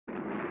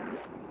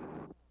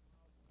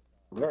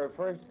The very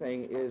first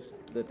thing is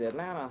that the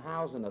Atlanta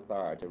Housing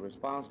Authority,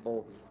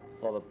 responsible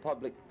for the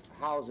public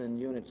housing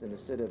units in the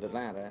city of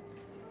Atlanta,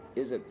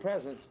 is at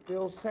present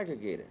still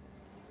segregated.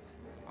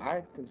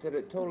 I consider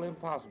it totally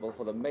impossible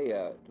for the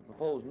mayor to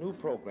propose new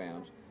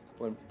programs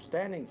when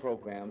standing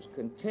programs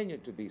continue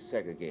to be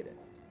segregated.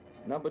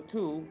 Number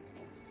two,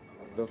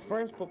 the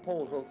first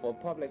proposal for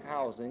public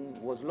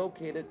housing was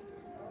located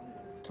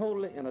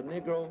totally in a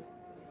Negro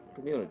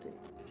community.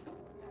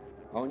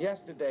 On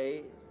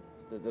yesterday,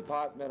 the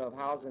Department of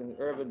Housing and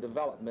Urban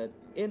Development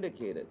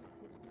indicated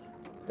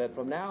that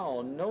from now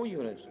on, no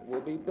units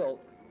will be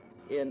built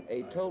in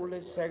a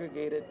totally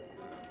segregated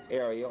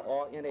area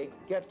or in a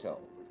ghetto.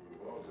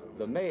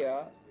 The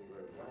mayor,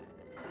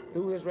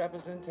 through his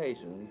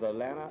representation, the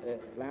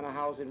Atlanta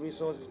Housing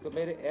Resources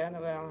Committee and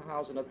Atlanta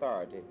Housing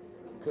Authority,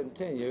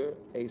 continue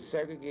a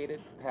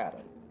segregated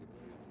pattern.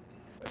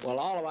 Well,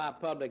 all of our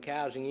public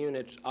housing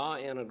units are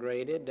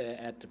integrated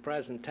at the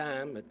present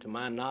time, to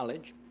my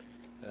knowledge.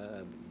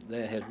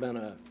 There has been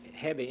a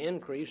heavy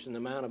increase in the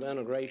amount of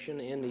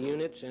integration in the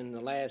units in the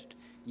last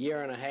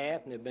year and a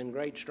half, and there have been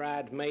great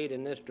strides made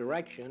in this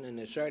direction, and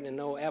there's certainly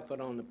no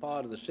effort on the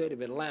part of the city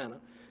of Atlanta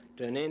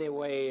to in any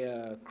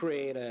way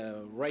create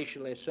a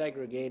racially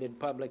segregated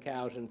public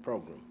housing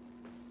program.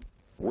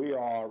 We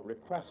are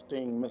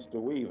requesting Mr.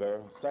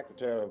 Weaver,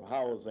 Secretary of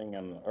Housing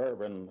and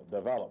Urban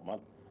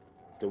Development,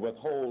 to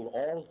withhold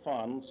all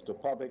funds to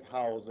public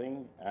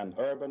housing and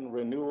urban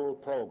renewal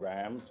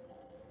programs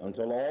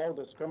until all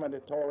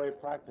discriminatory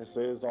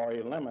practices are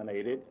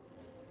eliminated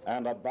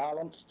and a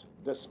balanced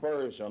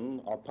dispersion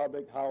of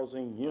public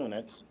housing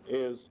units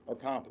is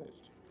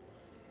accomplished.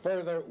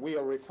 Further, we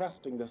are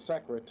requesting the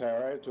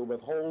Secretary to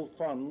withhold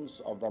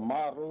funds of the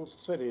Model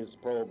Cities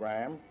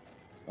program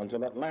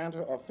until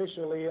Atlanta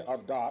officially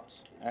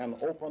adopts an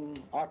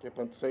open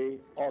occupancy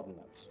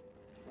ordinance.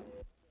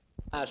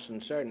 I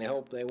certainly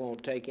hope they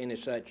won't take any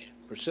such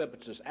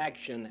precipitous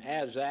action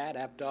as that.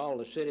 After all,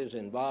 the city is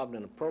involved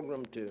in a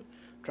program to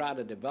try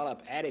to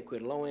develop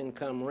adequate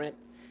low-income rent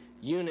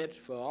units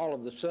for all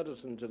of the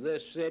citizens of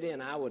this city,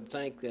 and I would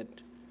think that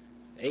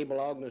able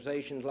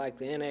organizations like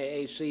the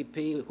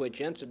NAACP, which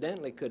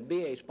incidentally could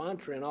be a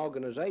sponsoring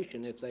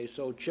organization if they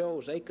so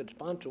chose, they could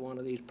sponsor one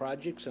of these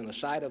projects in a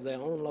site of their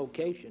own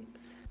location.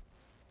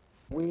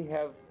 We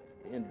have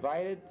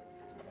invited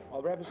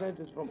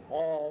representatives from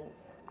all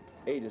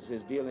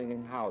agencies dealing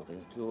in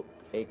housing to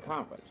a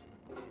conference.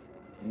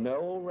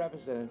 No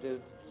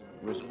representatives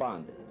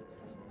responded.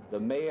 The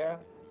mayor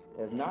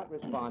has not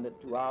responded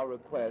to our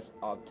request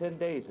of 10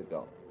 days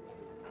ago.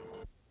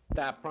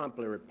 I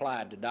promptly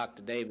replied to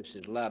Dr.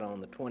 Davis's letter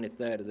on the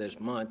 23rd of this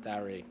month. I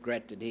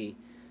regret that he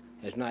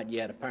has not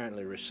yet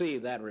apparently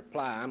received that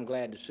reply. I'm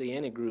glad to see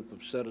any group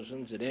of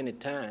citizens at any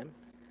time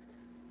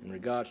in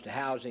regards to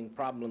housing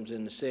problems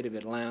in the city of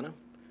Atlanta.